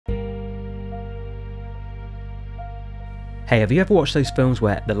Hey, have you ever watched those films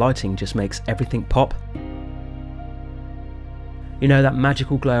where the lighting just makes everything pop? You know, that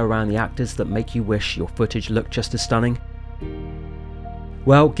magical glow around the actors that make you wish your footage looked just as stunning?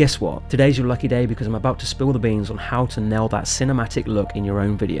 Well, guess what? Today's your lucky day because I'm about to spill the beans on how to nail that cinematic look in your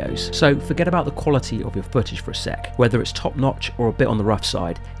own videos. So forget about the quality of your footage for a sec. Whether it's top notch or a bit on the rough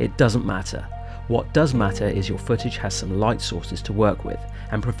side, it doesn't matter. What does matter is your footage has some light sources to work with,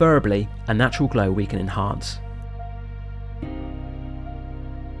 and preferably a natural glow we can enhance.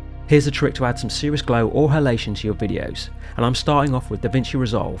 Here's a trick to add some serious glow or halation to your videos, and I'm starting off with Davinci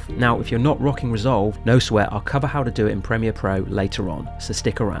Resolve. Now if you're not rocking Resolve, no sweat, I'll cover how to do it in Premiere Pro later on, so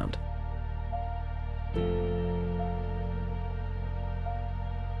stick around.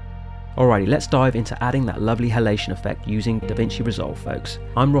 Alrighty, let's dive into adding that lovely halation effect using Davinci Resolve, folks.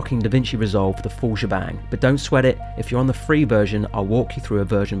 I'm rocking Davinci Resolve the full shebang, but don't sweat it, if you're on the free version, I'll walk you through a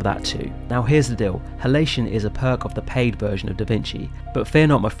version of that too. Now here's the deal, halation is a perk of the paid version of Davinci, but fear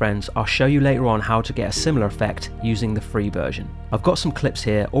not my friends, I'll show you later on how to get a similar effect using the free version. I've got some clips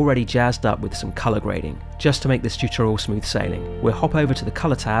here already jazzed up with some colour grading, just to make this tutorial smooth sailing. We'll hop over to the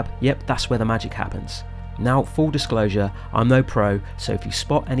colour tab, yep, that's where the magic happens. Now, full disclosure, I'm no pro, so if you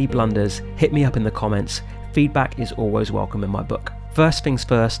spot any blunders, hit me up in the comments. Feedback is always welcome in my book. First things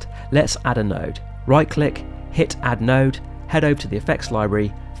first, let's add a node. Right click, hit add node, head over to the effects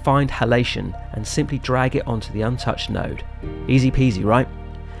library, find halation and simply drag it onto the untouched node. Easy peasy, right?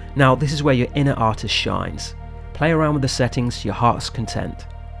 Now this is where your inner artist shines. Play around with the settings to your heart's content.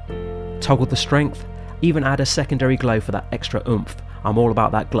 Toggle the strength, even add a secondary glow for that extra oomph. I'm all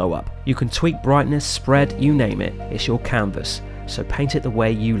about that glow up. You can tweak brightness, spread, you name it, it's your canvas, so paint it the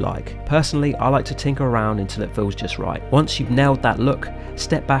way you like. Personally, I like to tinker around until it feels just right. Once you've nailed that look,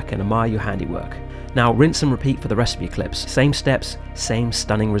 step back and admire your handiwork. Now rinse and repeat for the rest of your clips. Same steps, same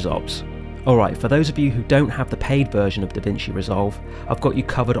stunning results. Alright, for those of you who don't have the paid version of Davinci Resolve, I've got you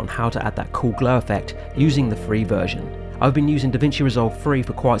covered on how to add that cool glow effect using the free version. I've been using Davinci Resolve free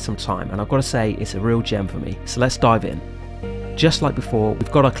for quite some time and I've got to say it's a real gem for me, so let's dive in. Just like before,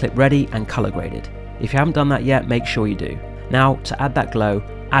 we've got our clip ready and colour graded. If you haven't done that yet, make sure you do. Now, to add that glow,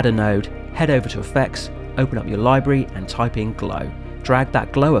 add a node, head over to effects, open up your library and type in glow. Drag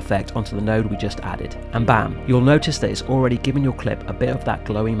that glow effect onto the node we just added, and bam, you'll notice that it's already given your clip a bit of that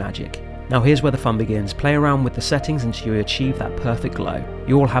glowy magic. Now here's where the fun begins. Play around with the settings until you achieve that perfect glow.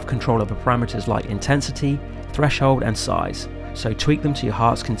 You all have control over parameters like intensity, threshold and size, so tweak them to your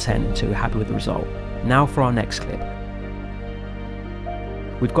heart's content until you're happy with the result. Now for our next clip.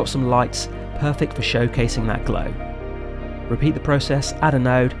 We've got some lights, perfect for showcasing that glow. Repeat the process, add a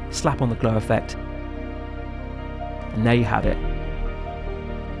node, slap on the glow effect, and there you have it.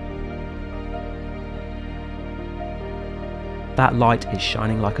 That light is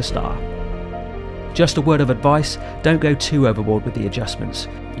shining like a star. Just a word of advice, don't go too overboard with the adjustments.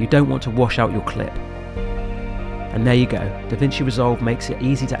 You don't want to wash out your clip. And there you go, Davinci Resolve makes it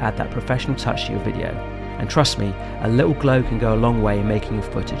easy to add that professional touch to your video. And trust me, a little glow can go a long way in making your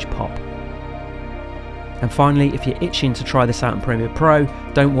footage pop. And finally, if you're itching to try this out in Premiere Pro,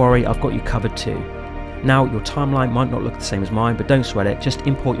 don't worry, I've got you covered too. Now, your timeline might not look the same as mine, but don't sweat it, just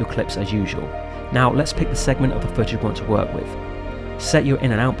import your clips as usual. Now, let's pick the segment of the footage we want to work with. Set your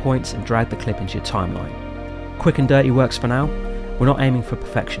in and out points and drag the clip into your timeline. Quick and dirty works for now. We're not aiming for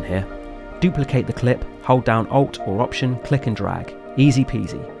perfection here. Duplicate the clip, hold down Alt or Option, click and drag. Easy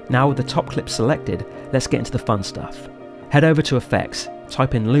peasy. Now with the top clip selected, let's get into the fun stuff. Head over to Effects,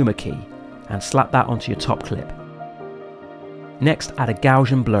 type in Luma key, and slap that onto your top clip. Next, add a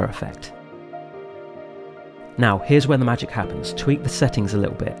Gaussian blur effect. Now here's where the magic happens. Tweak the settings a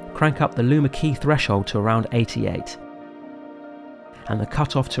little bit. Crank up the Luma key threshold to around 88. And the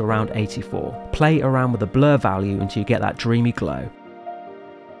cutoff to around 84. Play around with the blur value until you get that dreamy glow.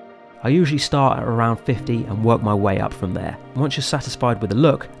 I usually start at around 50 and work my way up from there. Once you're satisfied with the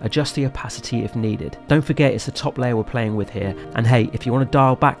look, adjust the opacity if needed. Don't forget it's the top layer we're playing with here, and hey, if you want to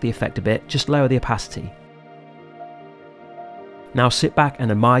dial back the effect a bit, just lower the opacity. Now sit back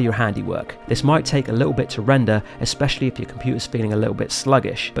and admire your handiwork. This might take a little bit to render, especially if your computer's feeling a little bit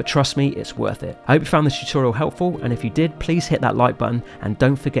sluggish, but trust me, it's worth it. I hope you found this tutorial helpful, and if you did, please hit that like button and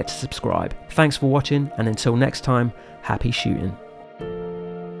don't forget to subscribe. Thanks for watching, and until next time, happy shooting.